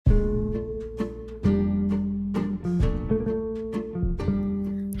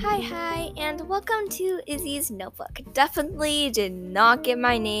welcome to Izzy's Notebook. Definitely did not get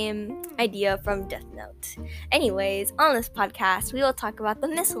my name idea from Death Note. Anyways, on this podcast, we will talk about the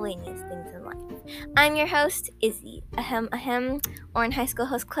miscellaneous things in life. I'm your host, Izzy. Or in High School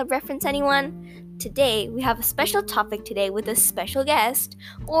Host Club reference, anyone? Today, we have a special topic today with a special guest,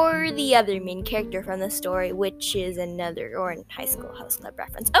 or the other main character from the story, which is another or in High School Host Club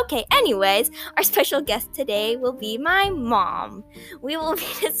reference. Okay, anyways, our special guest today will be my mom. We will be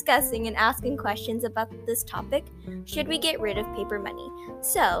discussing and asking questions about this topic. Should we get rid of paper money?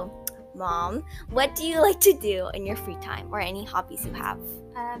 So, Mom, what do you like to do in your free time or any hobbies you have?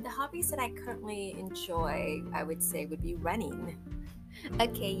 The hobbies that I currently enjoy, I would say, would be running.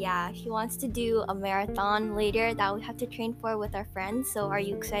 Okay, yeah, she wants to do a marathon later that we have to train for with our friends. So are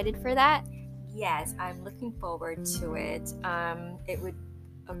you excited for that? Yes, I'm looking forward to it. It would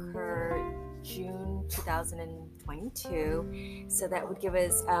occur June 2022, so that would give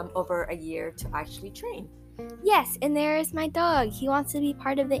us over a year to actually train. Yes, and there is my dog. He wants to be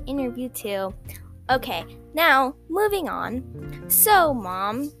part of the interview too. Okay, now moving on. So,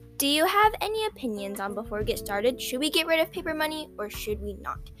 Mom, do you have any opinions on before we get started? Should we get rid of paper money or should we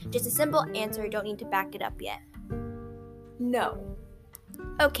not? Just a simple answer, don't need to back it up yet. No.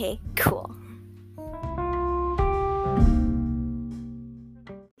 Okay, cool.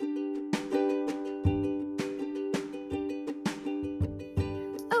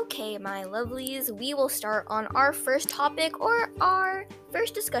 Okay, my lovelies, we will start on our first topic or our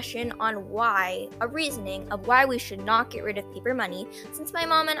first discussion on a reasoning of why we should not get rid of paper money, since my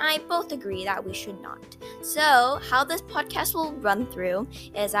mom and I both agree that we should not. So, how this podcast will run through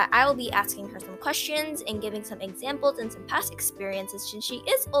is that I will be asking her some questions and giving some examples and some past experiences, since she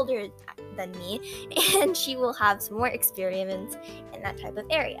is older than me, and she will have some more experience in that type of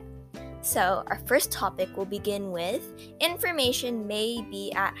area. So, our first topic will begin with information may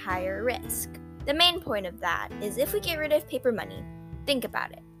be at higher risk. The main point of that is if we get rid of paper money, think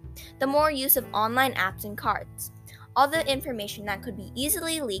about it. The more use of online apps and cards. All the information that could be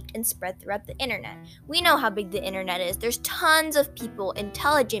easily leaked and spread throughout the internet. We know how big the internet is. There's tons of people,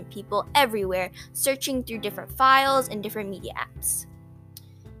 intelligent people everywhere, searching through different files and different media apps.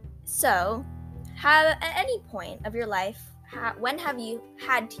 So, at any point of your life, when have you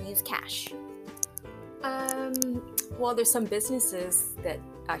had to use cash? Well, there's some businesses that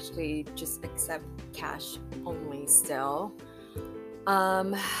actually just accept cash only still.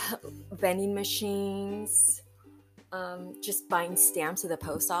 Vending machines, just buying stamps at the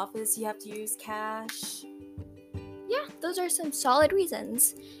post office, you have to use cash. Yeah, those are some solid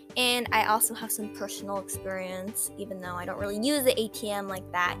reasons. And I also have some personal experience, even though I don't really use the ATM like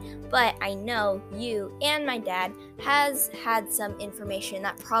that. But I know you and my dad has had some information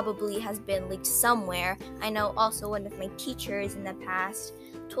that probably has been leaked somewhere. I know also one of my teachers in the past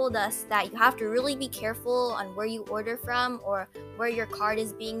told us that you have to really be careful on where you order from or where your card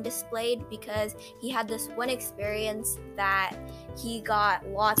is being displayed, because he had this one experience that he got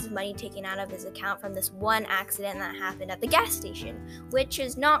lots of money taken out of his account from this one accident that happened at the gas station, which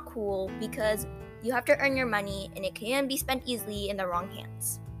is not cool because you have to earn your money and it can be spent easily in the wrong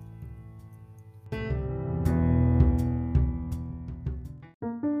hands.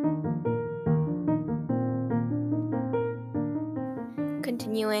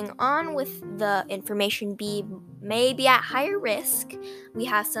 Continuing on with the information may be at higher risk, we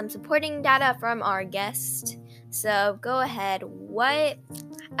have some supporting data from our guest. So go ahead, what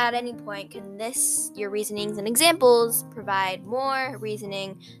at any point can your reasonings and examples provide more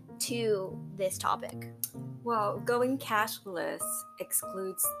reasoning to this topic? Well, going cashless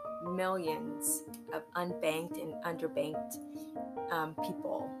excludes millions of unbanked and underbanked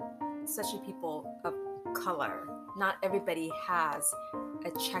people, especially people of color. Not everybody has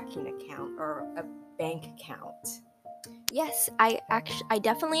a checking account or a bank account. Yes, I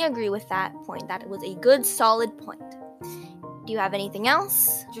definitely agree with that point. That it was a good, solid point. Do you have anything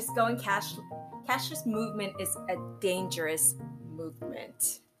else? Just going cashless movement is a dangerous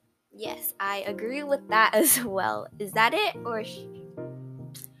movement. Yes, I agree with that as well. Is that it, or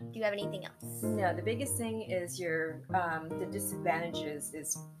do you have anything else? No, the biggest thing is the disadvantages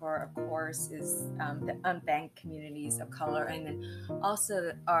is the unbanked communities of color, and then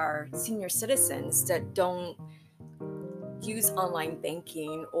also our senior citizens that don't use online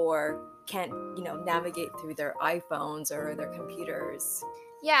banking or can't, navigate through their iPhones or their computers.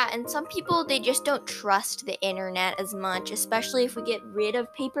 Yeah, and some people, they just don't trust the internet as much, especially if we get rid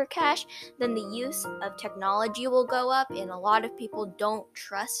of paper cash, then the use of technology will go up, and a lot of people don't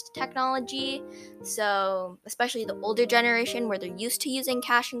trust technology. So, especially the older generation where they're used to using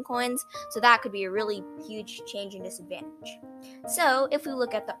cash and coins, so that could be a really huge change and disadvantage. So, if we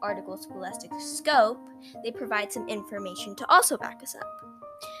look at the article Scholastic Scope, they provide some information to also back us up.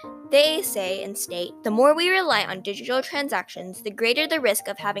 They say and state, the more we rely on digital transactions, the greater the risk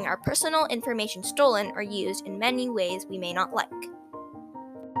of having our personal information stolen or used in many ways we may not like.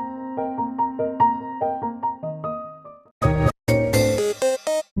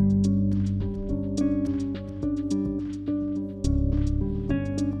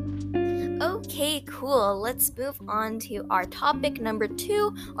 Okay, cool. Let's move on to our topic number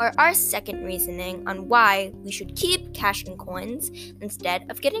 2, or our second reasoning on why we should keep cash and coins instead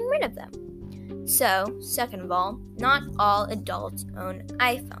of getting rid of them. So, second of all, not all adults own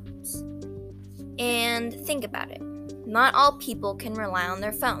iPhones. And think about it. Not all people can rely on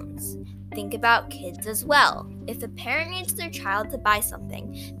their phones. Think about kids as well. If a parent needs their child to buy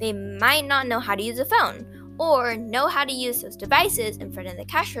something, they might not know how to use a phone or know how to use those devices in front of the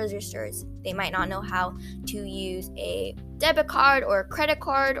cash registers. They might not know how to use a debit card or a credit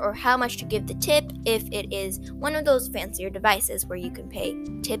card or how much to give the tip if it is one of those fancier devices where you can pay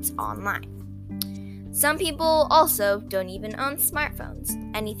tips online. Some people also don't even own smartphones.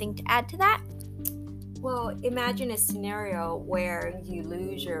 Anything to add to that? Well, imagine a scenario where you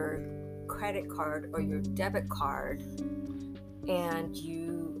lose your credit card or your debit card and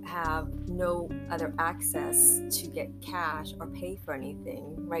you have no other access to get cash or pay for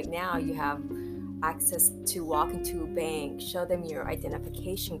anything. Right now, you have access to walk into a bank, show them your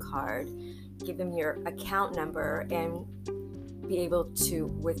identification card, give them your account number, and be able to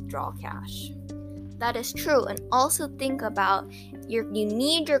withdraw cash. That is true. And also think about you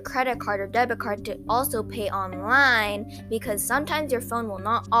need your credit card or debit card to also pay online, because sometimes your phone will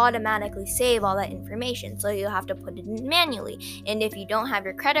not automatically save all that information, so you'll have to put it in manually. And if you don't have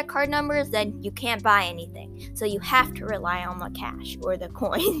your credit card numbers, then you can't buy anything. So you have to rely on the cash or the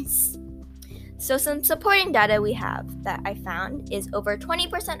coins. So some supporting data we have that I found is over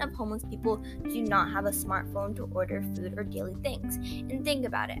 20% of homeless people do not have a smartphone to order food or daily things. And think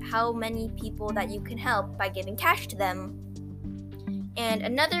about it, how many people that you can help by giving cash to them. And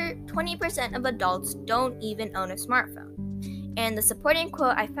another 20% of adults don't even own a smartphone. And the supporting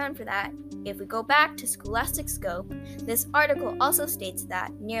quote I found for that, if we go back to Scholastic Scope, this article also states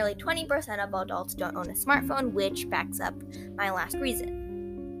that nearly 20% of adults don't own a smartphone, which backs up my last reason.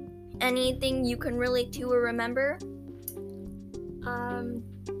 Anything you can relate to or remember?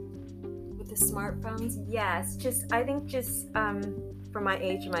 With the smartphones, yes. I think from my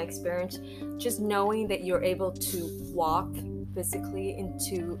age and my experience, just knowing that you're able to walk physically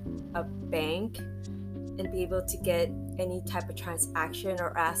into a bank and be able to get any type of transaction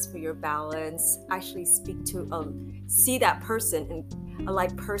or ask for your balance, actually see that person and a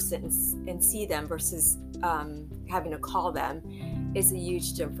live person and see them versus having to call them is a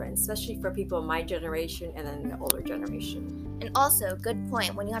huge difference, especially for people in my generation and then the older generation. And also, good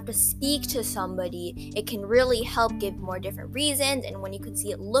point, when you have to speak to somebody, it can really help give more different reasons, and when you can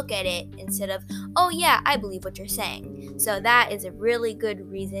see it, look at it instead of, oh yeah, I believe what you're saying. So that is a really good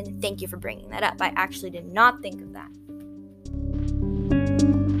reason. Thank you for bringing that up. I actually did not think of that.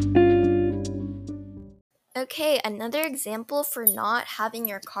 Okay, another example for not having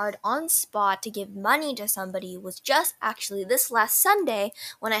your card on spot to give money to somebody was just actually this last Sunday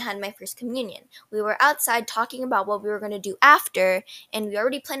when I had my first communion. We were outside talking about what we were going to do after, and we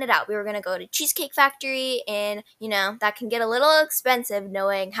already planned it out. We were going to go to Cheesecake Factory, and that can get a little expensive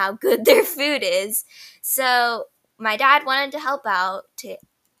knowing how good their food is. So my dad wanted to help out to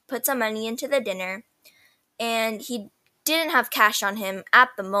put some money into the dinner, and he didn't have cash on him at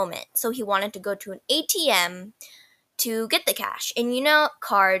the moment, so he wanted to go to an ATM to get the cash. And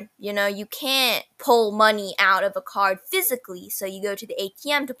card, you can't pull money out of a card physically, so you go to the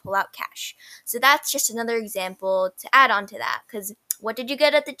ATM to pull out cash. So that's just another example to add on to that, because what did you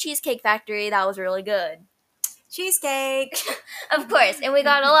get at the Cheesecake Factory? That was really good. Cheesecake! Of course, and we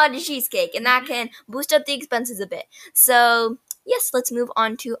got a lot of cheesecake, and that can boost up the expenses a bit. So yes, let's move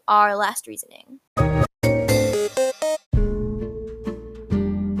on to our last reasoning.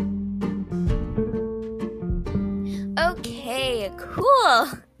 Okay, cool.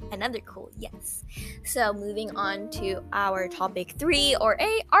 Another cool, yes. So moving on to our topic 3, or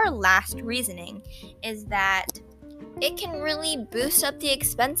our last reasoning, is that it can really boost up the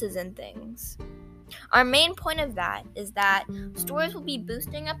expenses and things. Our main point of that is that stores will be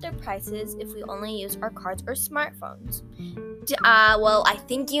boosting up their prices if we only use our cards or smartphones. Well, I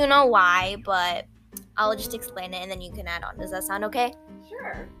think you know why, but I'll just explain it and then you can add on. Does that sound okay?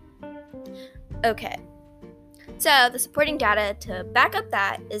 Sure. Okay. So the supporting data to back up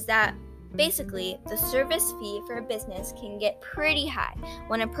that is that basically the service fee for a business can get pretty high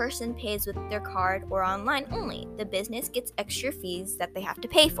when a person pays with their card or online only. The business gets extra fees that they have to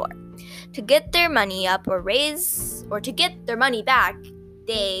pay for. To get their money up or to get their money back,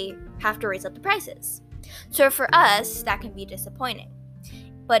 they have to raise up the prices. So for us, that can be disappointing.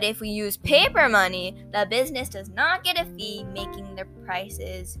 But if we use paper money, the business does not get a fee, making their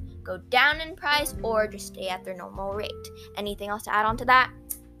prices go down in price or just stay at their normal rate. Anything else to add on to that?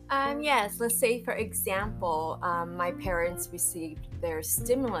 Yes, let's say, for example, my parents received their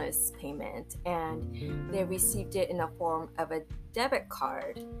stimulus payment and they received it in the form of a debit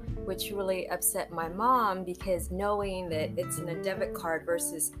card, which really upset my mom because knowing that it's in a debit card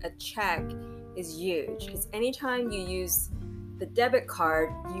versus a check is huge. Because anytime you use the debit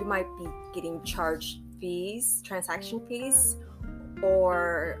card, you might be getting charged fees, transaction fees,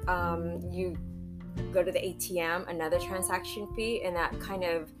 or you go to the ATM, another transaction fee, and that kind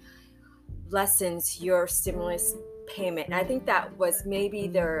of lessens your stimulus payment. And I think that was maybe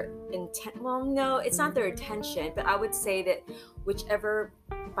their intent. Well, no, it's not their intention, but I would say that whichever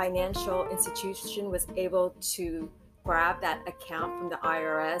financial institution was able to grab that account from the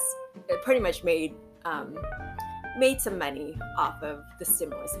IRS, it pretty much made some money off of the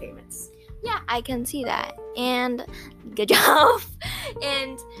stimulus payments. Yeah, I can see that. And good job.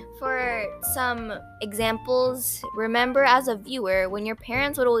 And for some examples, remember as a viewer, when your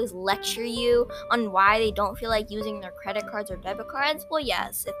parents would always lecture you on why they don't feel like using their credit cards or debit cards, well,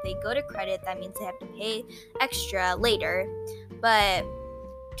 yes, if they go to credit, that means they have to pay extra later. But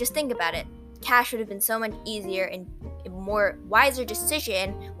just think about it. Cash would have been so much easier and a more wiser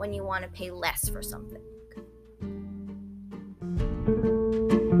decision when you want to pay less for something.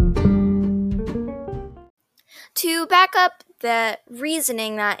 To back up the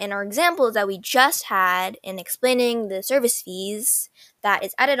reasoning that in our examples that we just had in explaining the service fees that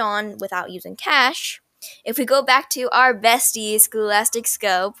is added on without using cash, if we go back to our bestie Scholastic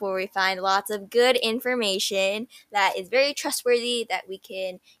Scope, where we find lots of good information that is very trustworthy that we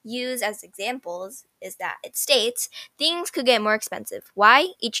can use as examples, is that it states things could get more expensive. Why?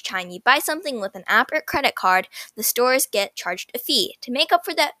 Each time you buy something with an app or credit card, the stores get charged a fee. To make up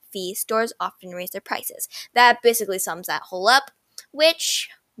for that fee, stores often raise their prices. That basically sums that whole up, which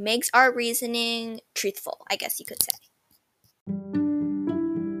makes our reasoning truthful, I guess you could say.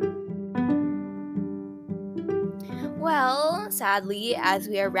 Well, sadly, as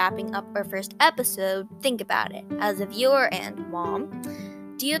we are wrapping up our first episode, think about it. As a viewer and mom,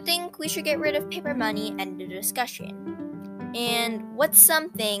 do you think we should get rid of paper money? End of discussion. And what's some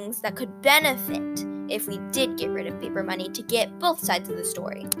things that could benefit if we did get rid of paper money to get both sides of the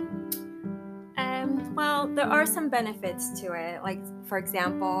story? Well, there are some benefits to it. Like, for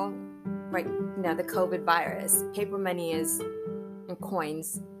example, the COVID virus, paper money and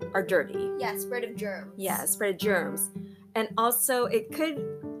coins are dirty. Yeah, spread of germs. Yeah, spread of germs. And also it could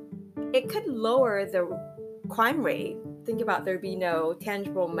lower the crime rate. Think about there be no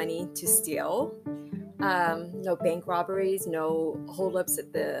tangible money to steal. No bank robberies, no holdups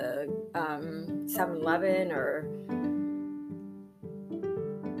at the 7-Eleven or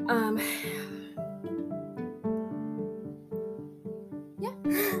yeah,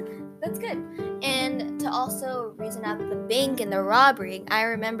 that's good. And to also reason out the bank and the robbery, I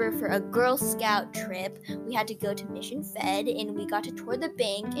remember for a Girl Scout trip, we had to go to Mission Fed and we got to tour the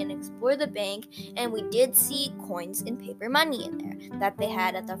bank and explore the bank, and we did see coins and paper money in there that they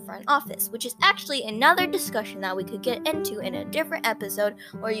had at the front office, which is actually another discussion that we could get into in a different episode,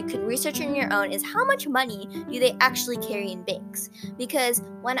 or you can research on your own, is how much money do they actually carry in banks? Because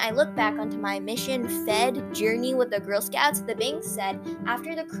when I look back onto my Mission Fed journey with the Girl Scouts, the bank said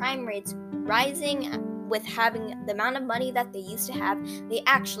after the crime rates rising with having the amount of money that they used to have, they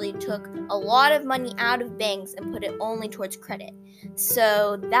actually took a lot of money out of banks and put it only towards credit.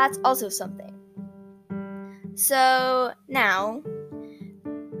 So that's also something. So now,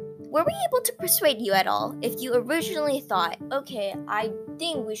 were we able to persuade you at all? If you originally thought, okay, I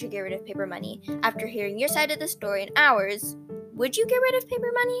think we should get rid of paper money, after hearing your side of the story and ours, would you get rid of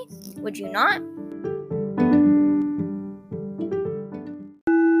paper money? Would you not?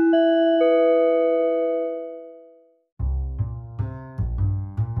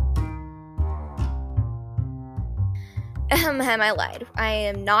 I lied. I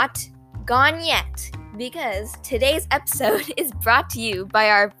am not gone yet, because today's episode is brought to you by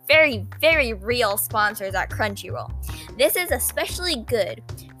our very, very real sponsors at Crunchyroll. This is especially good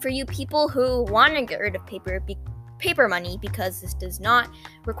for you people who want to get rid of paper paper money because this does not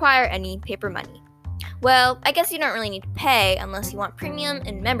require any paper money. Well, I guess you don't really need to pay unless you want premium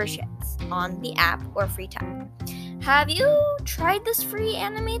and memberships on the app or free tab. Have you tried this free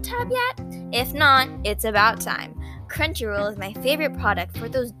anime tab yet? If not, it's about time. Crunchyroll is my favorite product for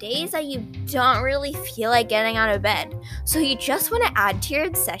those days that you don't really feel like getting out of bed, so you just want to add to your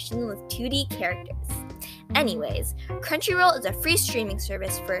obsession with 2D characters. Anyways, Crunchyroll is a free streaming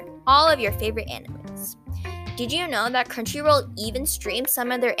service for all of your favorite animes. Did you know that Crunchyroll even streams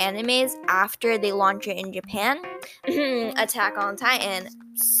some of their animes after they launch it in Japan? Attack on Titan.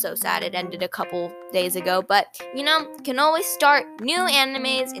 So sad it ended a couple days ago, but you can always start new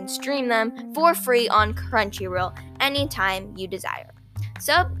animes and stream them for free on Crunchyroll anytime you desire.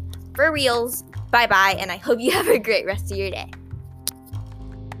 So, for reals, bye-bye, and I hope you have a great rest of your day.